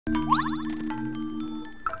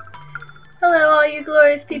all you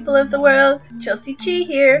glorious people of the world, Chelsea-Chee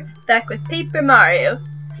here, back with Paper Mario.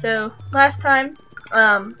 So, last time,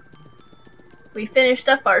 we finished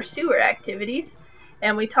up our sewer activities,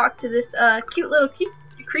 and we talked to this cute little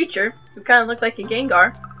creature who kind of looked like a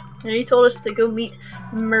Gengar, and he told us to go meet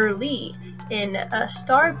Merlee in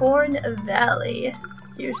Starborn Valley.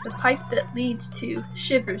 Here's the pipe that leads to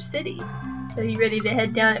Shiver City. So you ready to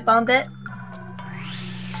head down at Bombette?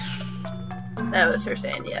 That was her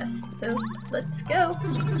saying yes. So let's go.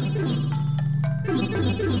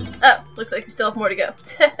 Oh, looks like we still have more to go.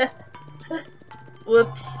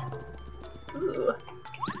 Whoops. Ooh.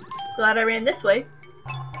 Glad I ran this way.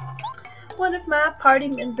 One of my party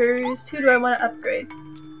members. Who do I want to upgrade?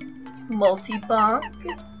 Multi-Bonk,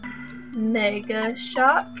 Mega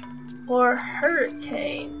Shock, or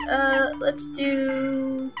Hurricane? Let's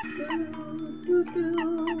do...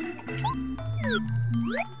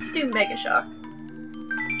 Let's do Mega Shock.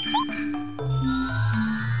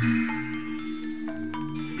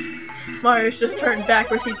 Mario's just turned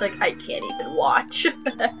backwards. He's like, I can't even watch.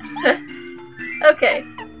 Okay.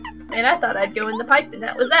 And I thought I'd go in the pipe and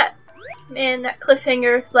that was that. Man, that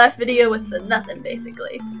cliffhanger last video was for nothing,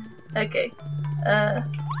 basically. Okay. I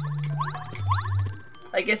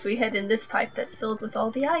guess we head in this pipe that's filled with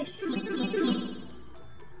all the ice.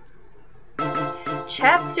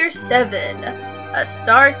 Chapter 7. A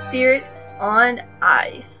Star Spirit on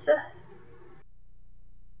Ice.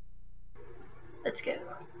 Let's go.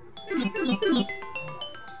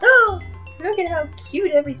 Oh! Look at how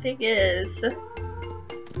cute everything is.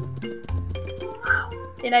 Wow.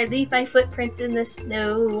 And I leave my footprints in the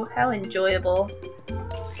snow. How enjoyable.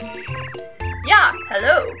 Yeah,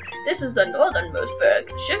 hello. This is the northernmost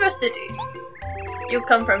burg, Shiver City. You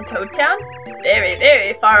come from Toad Town? Very,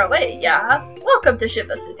 very far away, yeah. Welcome to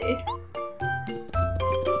Shiver City.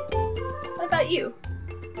 What about you?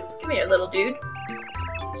 Come here, little dude.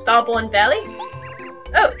 Starborn Valley?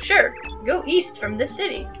 Oh, sure. Go east from this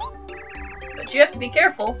city. But you have to be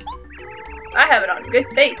careful. I have it on good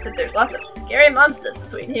faith that there's lots of scary monsters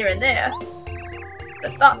between here and there.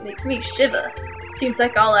 The thought makes me shiver. Seems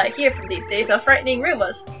like all I hear from these days are frightening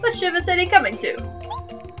rumors. What's Shiver City coming to?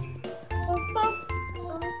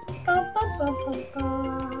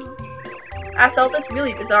 I saw this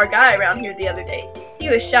really bizarre guy around here the other day. He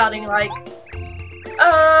was shouting like,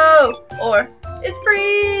 "Oh!" or "It's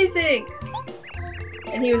freezing!"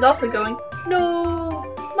 And he was also going, "No!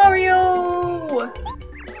 Mario!"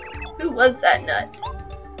 Who was that nut?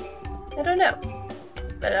 I don't know.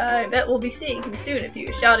 But I bet we'll be seeing him soon if he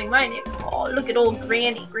was shouting my name. Oh, look at old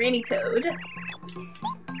Granny Toad.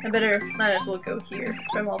 Might as well go here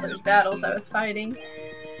from all those battles I was fighting.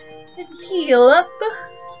 And heal up.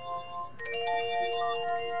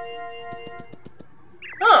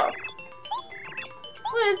 Oh.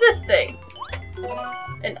 What is this thing?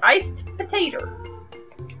 An iced potato.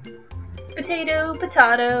 Potato,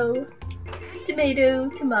 potato. Tomato,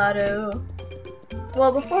 tomato.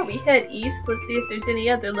 Well, before we head east, let's see if there's any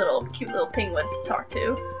other cute little penguins to talk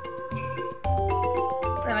to.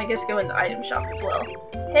 And I guess go in the item shop as well.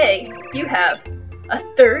 Hey, you have a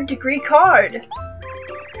 3rd degree card!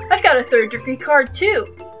 I've got a 3rd degree card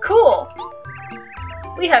too! Cool!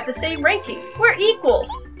 We have the same ranking. We're equals!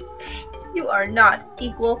 You are not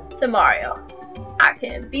equal to Mario. I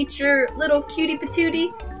can beat your little cutie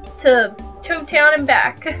patootie to Toad Town and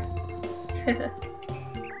back.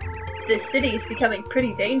 This city is becoming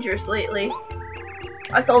pretty dangerous lately.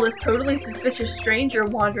 I saw this totally suspicious stranger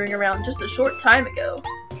wandering around just a short time ago.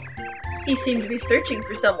 He seemed to be searching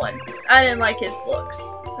for someone. I didn't like his looks.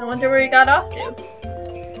 I wonder where he got off to.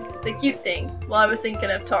 The cute thing, while I was thinking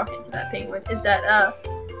of talking to that penguin, is that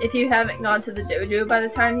if you haven't gone to the dojo by the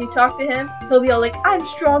time you talk to him, he'll be all like, "I'm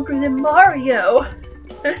stronger than Mario!"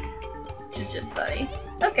 Which is just funny.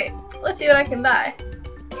 Okay, let's see what I can buy.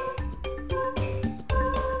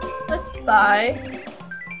 Let's buy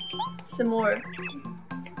some more.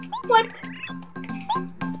 What?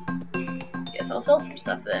 Guess I'll sell some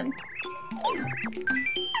stuff then.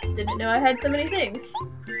 Didn't know I had so many things.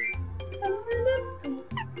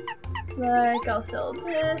 Like, I'll sell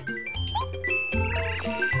this.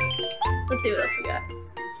 Let's see what else we got.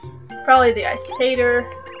 Probably the iced potato.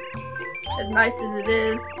 As nice as it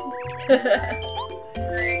is.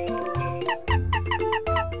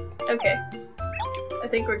 Okay. I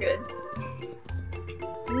think we're good.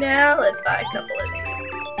 Now let's buy a couple of these.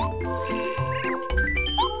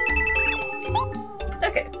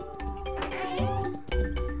 Okay.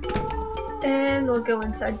 And we'll go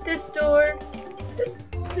inside this door.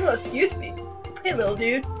 Oh, excuse me. Hey little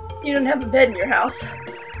dude, you don't have a bed in your house.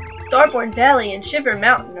 Starborn Valley and Shiver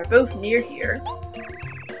Mountain are both near here.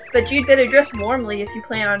 But you'd better dress warmly if you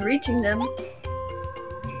plan on reaching them.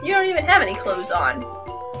 You don't even have any clothes on.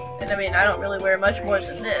 And I mean, I don't really wear much more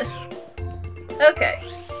than this. Okay.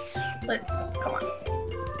 Let's... come on.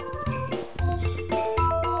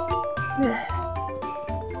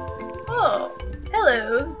 Oh,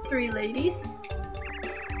 hello, three ladies.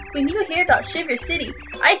 When you hear about Shiver City,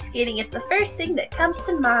 ice skating is the first thing that comes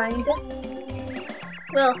to mind.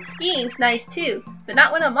 Well, skiing's nice too, but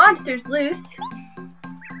not when a monster's loose.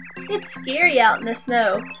 It's scary out in the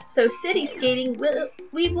snow, so city skating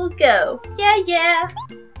we will go. Yeah.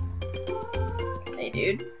 Hey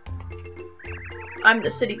dude. I'm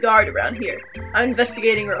the city guard around here. I'm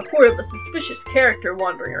investigating a report of a suspicious character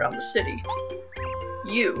wandering around the city.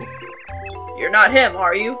 You're not him,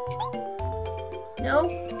 are you? No.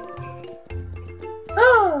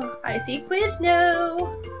 Oh, I see Quizno.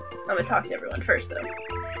 I'm gonna talk to everyone first, though.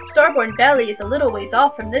 Starborn Valley is a little ways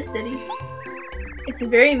off from this city. It's a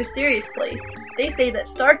very mysterious place. They say that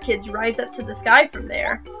star kids rise up to the sky from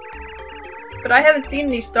there. But I haven't seen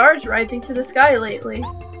any stars rising to the sky lately.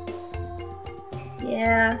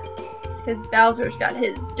 Yeah, it's because Bowser's got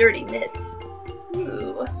his dirty mitts.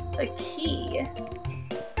 Ooh, a key.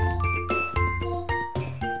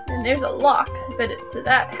 And there's a lock. I bet it's to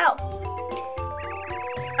that house.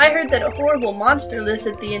 I heard that a horrible monster lives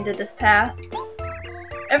at the end of this path.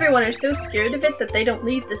 Everyone is so scared of it that they don't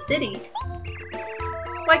leave the city.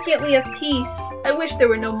 Why can't we have peace? I wish there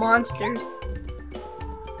were no monsters.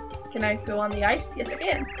 Can I go on the ice? Yes, I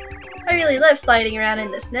can. I really love sliding around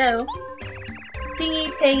in the snow. Pingy,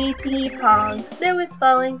 pangy, pingy, pong. Snow is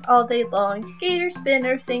falling all day long. Skater,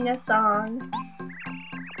 spinner, sing a song.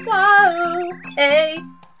 Wow, A,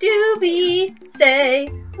 doobie, say,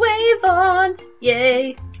 wave on,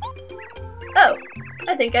 yay. Oh,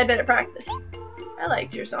 I think I'd better practice. I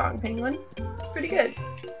liked your song, Penguin. Pretty good.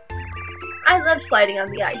 I love sliding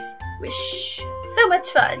on the ice. Wish. So much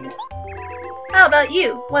fun. How about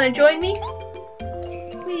you? Want to join me?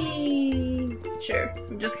 Whee. Sure.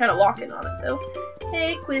 I'm just kind of walking on it, though.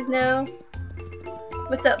 Hey, Quizno.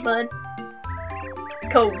 What's up, bud?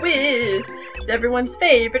 Quiz! It's everyone's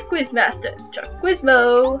favorite quizmaster, Chuck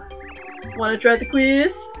Quizmo. Want to try the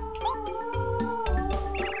quiz?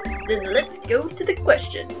 Then let's go to the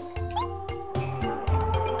question.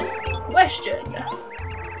 Question.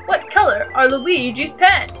 What color are Luigi's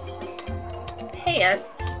pants?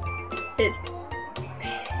 Pants? His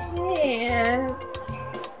pants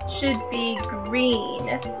should be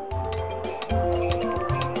green.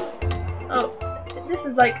 Oh, this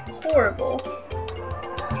is like horrible.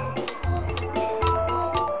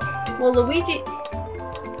 Well,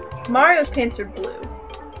 Mario's pants are blue.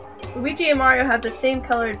 Luigi and Mario have the same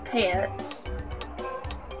colored pants.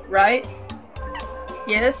 Right?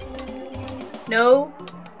 Yes? No?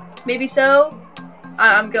 Maybe so?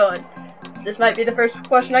 I'm going. This might be the first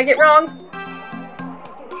question I get wrong.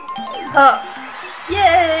 Huh.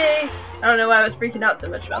 Yay! I don't know why I was freaking out so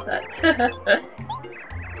much about that.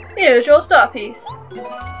 Usual star piece.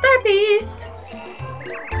 Star piece!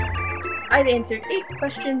 I've answered 8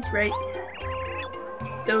 questions right.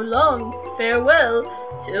 So long, farewell,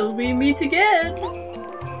 till we meet again. Oh,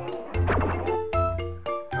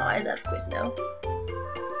 I love Quizno.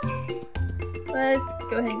 Let's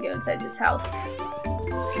go ahead and go inside this house.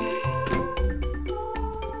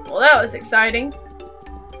 Well, that was exciting.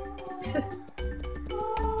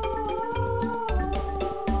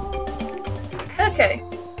 Okay,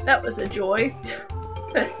 that was a joy.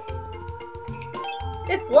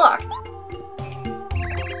 It's locked.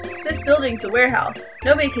 This building's a warehouse.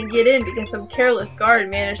 Nobody can get in because some careless guard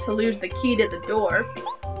managed to lose the key to the door.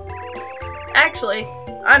 Actually,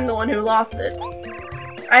 I'm the one who lost it.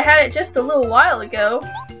 I had it just a little while ago.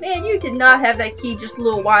 Man, you did not have that key just a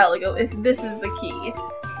little while ago if this is the key.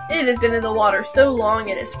 It has been in the water so long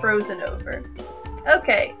it is frozen over.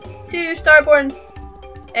 Okay, to Starborn...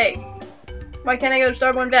 Hey, why can't I go to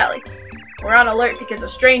Starborn Valley? We're on alert because a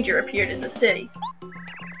stranger appeared in the city.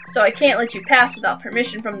 So I can't let you pass without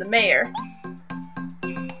permission from the mayor.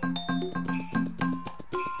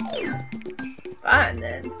 Fine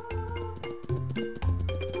then.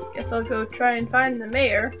 Guess I'll go try and find the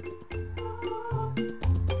mayor.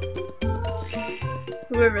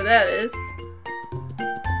 Whoever that is.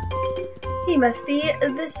 He must be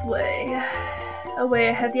this way. A way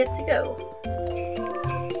I have yet to go.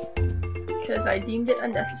 Because I deemed it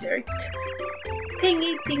unnecessary.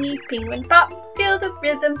 Pingy, pingy, penguin pop. Feel the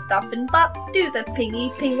rhythm, stop and bop. Do the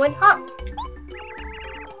pingy, penguin hop.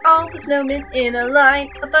 All the snowmen in a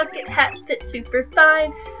line. A bucket hat fits super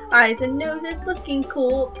fine. Eyes and noses looking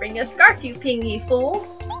cool. Bring a scarf, you pingy fool.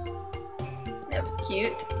 That was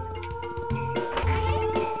cute.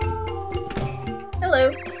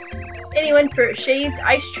 Anyone for a shaved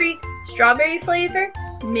ice treat? Strawberry flavor?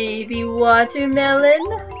 Maybe watermelon?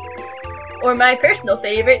 Or my personal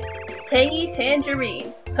favorite, tangy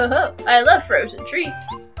tangerine. Ho ho, I love frozen treats.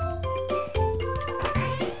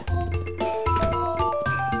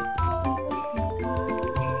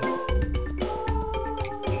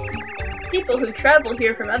 People who travel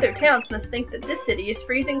here from other towns must think that this city is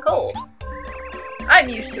freezing cold. I'm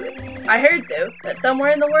used to it. I heard, though, that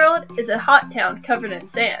somewhere in the world is a hot town covered in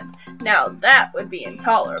sand. Now that would be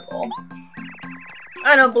intolerable.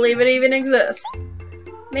 I don't believe it even exists.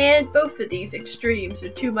 Man, both of these extremes are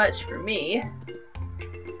too much for me.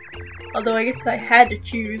 Although I guess if I had to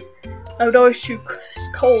choose, I would always choose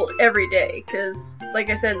cold every day, because, like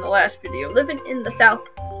I said in the last video, living in the south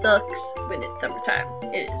sucks when it's summertime.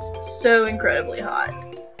 It is so incredibly hot.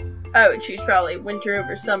 I would choose probably winter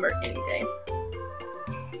over summer any day.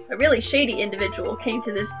 A really shady individual came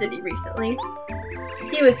to this city recently.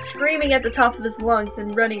 He was screaming at the top of his lungs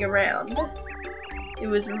and running around. It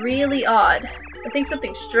was really odd. I think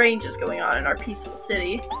something strange is going on in our peaceful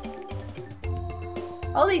city.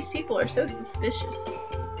 All these people are so suspicious.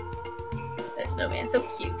 That snowman, so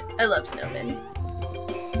cute. I love snowmen.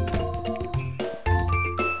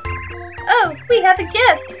 Oh, we have a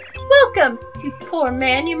guest! Welcome! You poor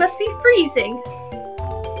man, you must be freezing.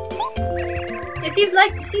 If you'd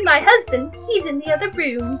like to see my husband, he's in the other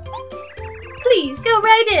room. Please, go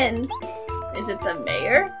right in. Is it the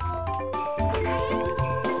mayor?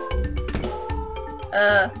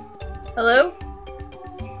 Hello?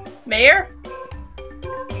 Mayor?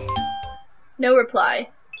 No reply.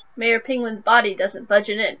 Mayor Penguin's body doesn't budge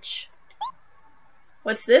an inch.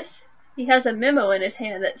 What's this? He has a memo in his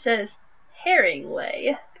hand that says,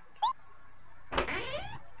 Herringway.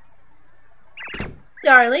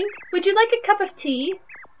 Darling, would you like a cup of tea?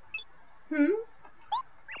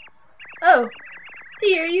 Oh,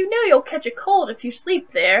 dear, you know you'll catch a cold if you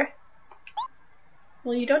sleep there.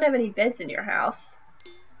 Well, you don't have any beds in your house.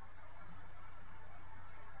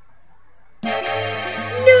 No!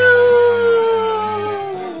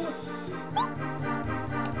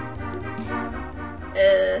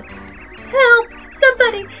 Help!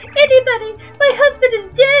 Somebody! Anybody! My husband is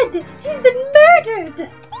dead! He's been murdered!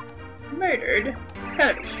 Murdered? It's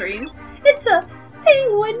kind of extreme. It's a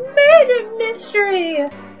penguin murder mystery!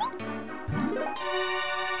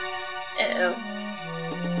 Uh-oh.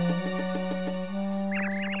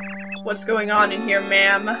 What's going on in here,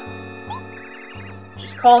 ma'am?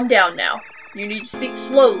 Just calm down now. You need to speak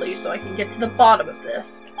slowly so I can get to the bottom of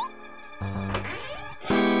this.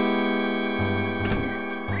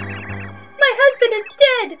 My husband is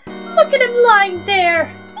dead! Look at him lying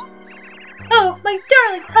there! Oh, my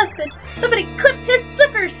darling husband! Somebody clipped his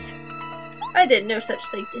flippers! I did no such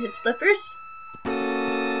thing to his flippers.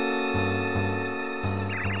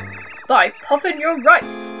 By Puffin, you're right!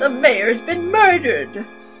 The mayor's been murdered!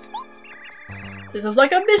 This is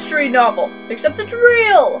like a mystery novel, except it's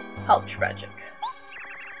real! How tragic.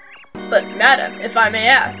 But, madam, if I may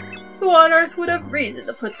ask, who on earth would have reason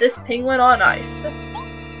to put this penguin on ice? Him,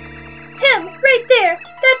 right there!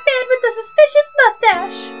 That man with the suspicious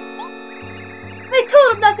mustache! I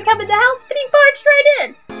told him not to come in the house, but he barged right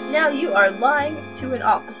in! Now you are lying to an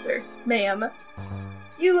officer, ma'am.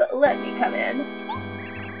 You let me come in.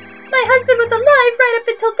 My husband was alive right up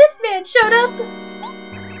until this man showed up!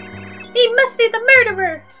 He must be the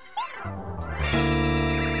murderer!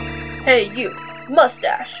 Hey, you!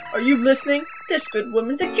 Mustache! Are you listening? This good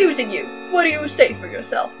woman's accusing you! What do you say for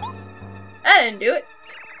yourself? I didn't do it.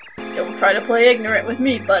 Don't try to play ignorant with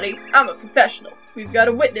me, buddy. I'm a professional. We've got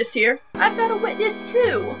a witness here. I've got a witness,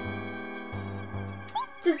 too!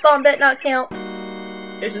 Does Bombette not count?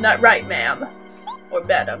 Isn't that right, ma'am? Or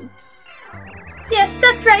madam? Yes,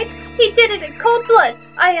 that's right. He did it in cold blood.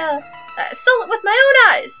 I saw it with my own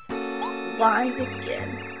eyes. Lied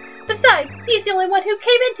again. Besides, he's the only one who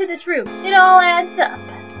came into this room. It all adds up.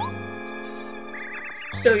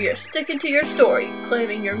 So you're sticking to your story,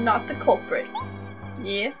 claiming you're not the culprit.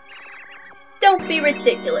 Yeah? Don't be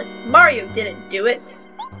ridiculous. Mario didn't do it.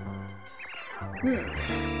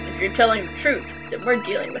 If you're telling the truth, then we're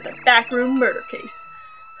dealing with a backroom murder case.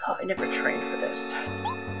 Oh, I never trained for this.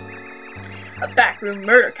 A backroom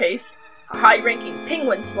murder case? A high-ranking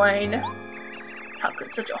penguin slain? How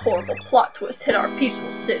could such a horrible plot twist hit our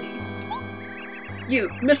peaceful city? You,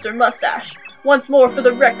 Mr. Mustache, once more for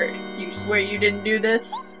the record, you swear you didn't do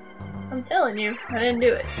this? I'm telling you, I didn't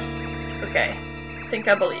do it. Okay, I think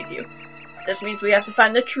I believe you. This means we have to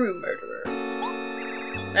find the true murderer.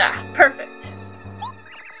 Ah, perfect.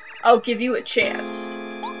 I'll give you a chance.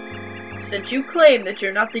 Since you claim that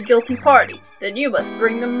you're not the guilty party, then you must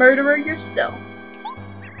bring the murderer yourself.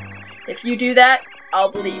 If you do that,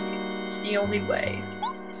 I'll believe you. It's the only way.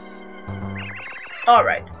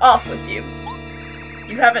 Alright, off with you.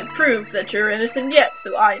 You haven't proved that you're innocent yet,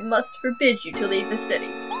 so I must forbid you to leave the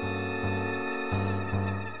city.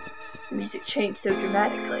 The music changed so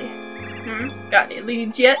dramatically. Got any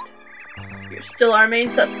leads yet? You're still our main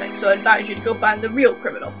suspect, so I advise you to go find the real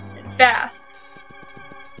criminal, and fast.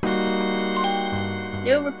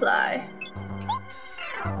 No reply.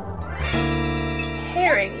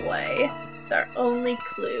 Herringway is our only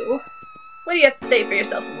clue. What do you have to say for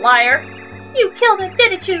yourself, liar? You killed him,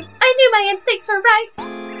 didn't you? I knew my instincts were right.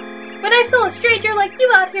 When I saw a stranger like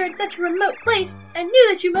you out here in such a remote place, I knew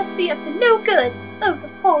that you must be up to no good. Oh, the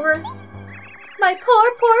horror. My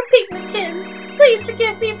poor, poor pigmenkins. Please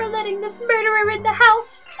forgive me for letting this murderer in the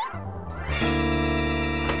house.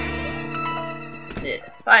 Yeah,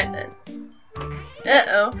 fine then.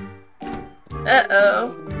 Uh-oh.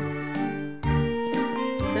 Uh-oh.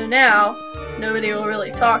 So now, nobody will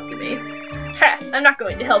really talk to me. Ha! I'm not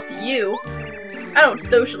going to help you. I don't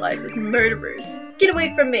socialize with murderers. Get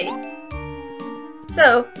away from me!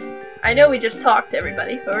 So, I know we just talked to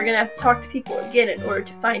everybody, but we're gonna have to talk to people again in order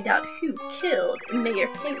to find out who killed Mayor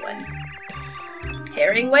Penguin.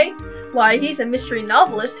 Herringway? Why, he's a mystery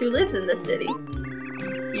novelist who lives in this city.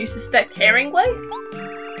 You suspect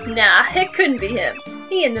Herringway? Nah, it couldn't be him.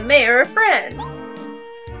 He and the mayor are friends.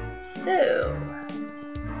 So,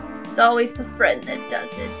 it's always the friend that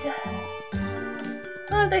does it.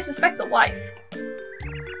 Oh, they suspect the wife.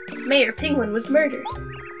 Mayor Penguin was murdered.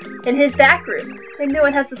 In his back room, and no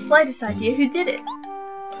one has the slightest idea who did it.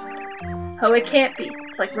 Oh, it can't be.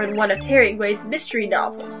 It's like we're in one of Herringway's mystery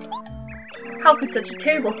novels. How could such a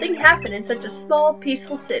terrible thing happen in such a small,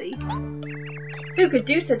 peaceful city? Who could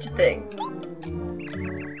do such a thing?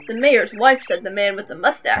 The mayor's wife said the man with the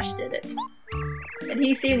mustache did it. And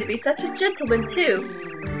he seemed to be such a gentleman, too.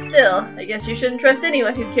 Still, I guess you shouldn't trust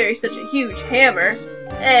anyone who carries such a huge hammer.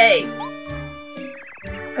 Hey!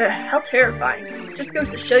 How terrifying. It just goes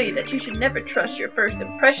to show you that you should never trust your first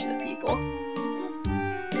impression of people.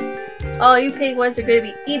 All you penguins are going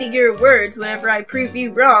to be eating your words whenever I prove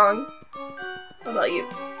you wrong. How about you?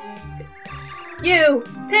 You!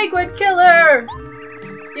 Penguin killer!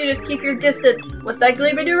 You just keep your distance. What's that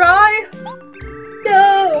gleam in your eye?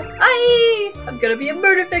 No! Aye! I'm gonna be a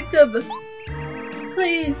murder victim!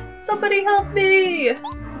 Please, somebody help me!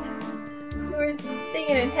 You're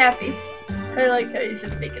singing and happy. I like how he's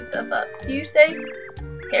just making stuff up. Do you say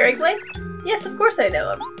Herringway? Yes, of course I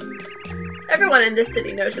know him. Everyone in this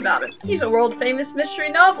city knows about him. He's a world-famous mystery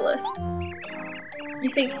novelist. You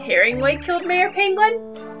think Herringway killed Mayor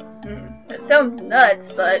Penguin? That sounds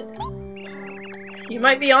nuts, but you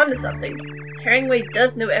might be onto something. Herringway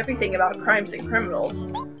does know everything about crimes and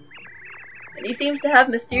criminals. And he seems to have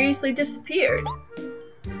mysteriously disappeared.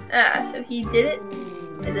 Ah, so he did it,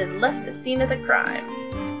 and then left the scene of the crime.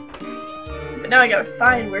 But now I gotta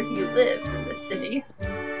find where he lives in this city.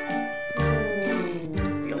 That's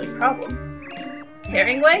the only problem.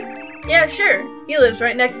 Herringway? Yeah, sure. He lives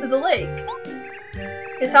right next to the lake.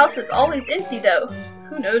 His house is always empty, though.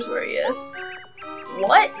 Who knows where he is?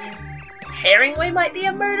 What? Herringway might be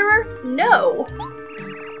a murderer? No.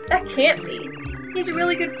 That can't be. He's a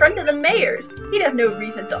really good friend of the mayor's. He'd have no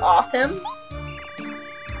reason to off him.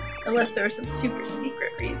 Unless there was some super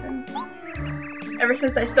secret reason. Ever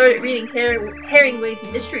since I started reading Herringway's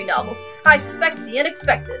mystery novels, I suspect the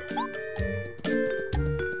unexpected.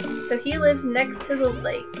 So he lives next to the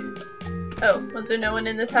lake. Oh, was there no one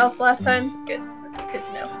in this house last time? Good. That's good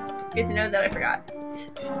to know. Good to know that I forgot.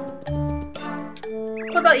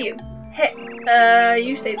 What about you? Hey,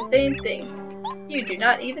 you say the same thing. You do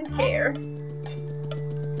not even care.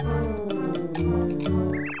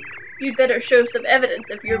 You'd better show some evidence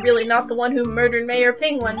if you're really not the one who murdered Mayor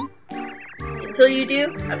Penguin. Until you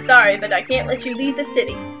do, I'm sorry, but I can't let you leave the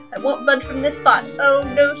city. I won't budge from this spot. Oh,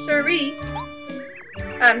 no siree.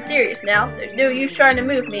 I'm serious now. There's no use trying to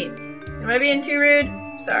move me. Am I being too rude?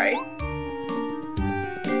 Sorry.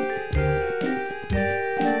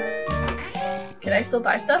 Can I still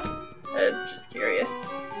buy stuff? Just curious.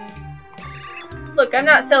 Look, I'm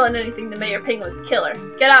not selling anything to Mayor Penguin's killer.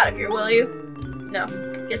 Get out of here, will you? No,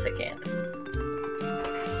 guess I can't.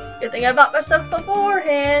 Good thing I bought my stuff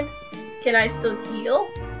beforehand. Can I still heal?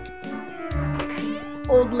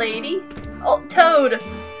 Old lady? Oh, Toad!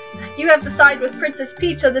 You have to side with Princess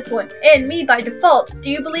Peach on this one, and me by default. Do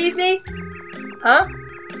you believe me? Huh?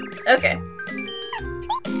 Okay.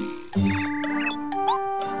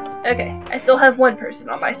 Okay, I still have one person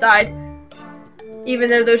on my side.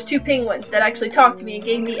 Even though those two penguins that actually talked to me and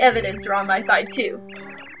gave me evidence are on my side too.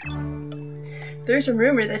 There's a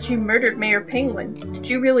rumor that you murdered Mayor Penguin. Did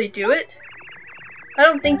you really do it? I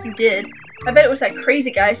don't think you did. I bet it was that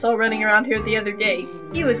crazy guy I saw running around here the other day.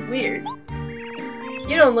 He was weird.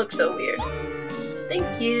 You don't look so weird.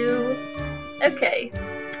 Thank you. Okay.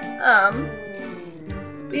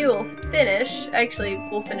 We will finish. Actually,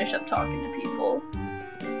 we'll finish up talking to people.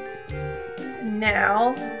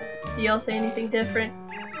 Now, do y'all say anything different?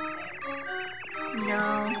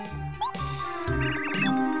 No.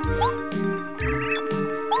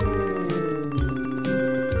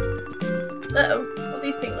 Uh-oh. Well,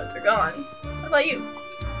 these penguins are gone. What about you?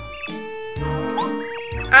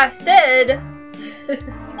 I said...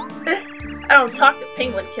 I don't talk to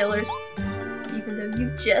penguin killers. Even though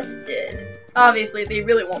you just did. Obviously, they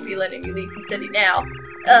really won't be letting you leave the city now.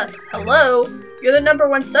 Hello? You're the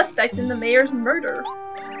 #1 suspect in the mayor's murder.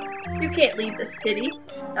 You can't leave the city.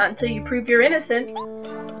 Not until you prove you're innocent.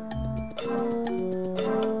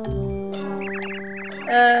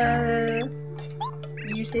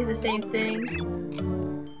 You say the same thing.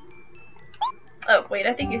 Oh, wait,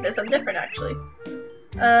 I think you said something different, actually.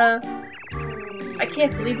 I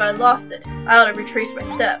can't believe I lost it. I ought to retrace my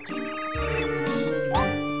steps.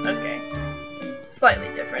 Okay. Slightly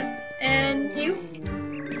different. And you?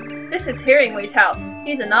 This is Herringway's house.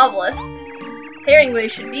 He's a novelist. Herringway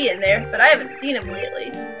should be in there, but I haven't seen him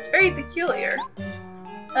lately. It's very peculiar.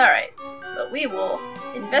 Alright, but we will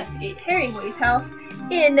investigate Herringway's house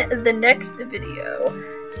in the next video.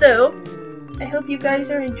 So, I hope you guys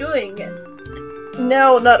are enjoying it.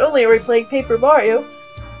 Now, not only are we playing Paper Mario,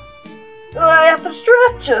 I have to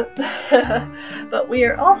stretch it! But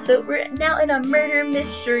we're now in a murder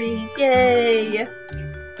mystery. Yay!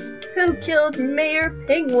 Who killed Mayor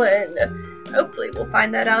Penguin? Hopefully we'll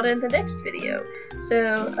find that out in the next video.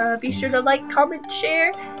 So be sure to like, comment,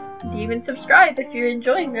 share, and even subscribe if you're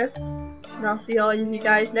enjoying this. And I'll see all of you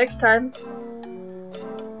guys next time.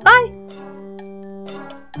 Bye!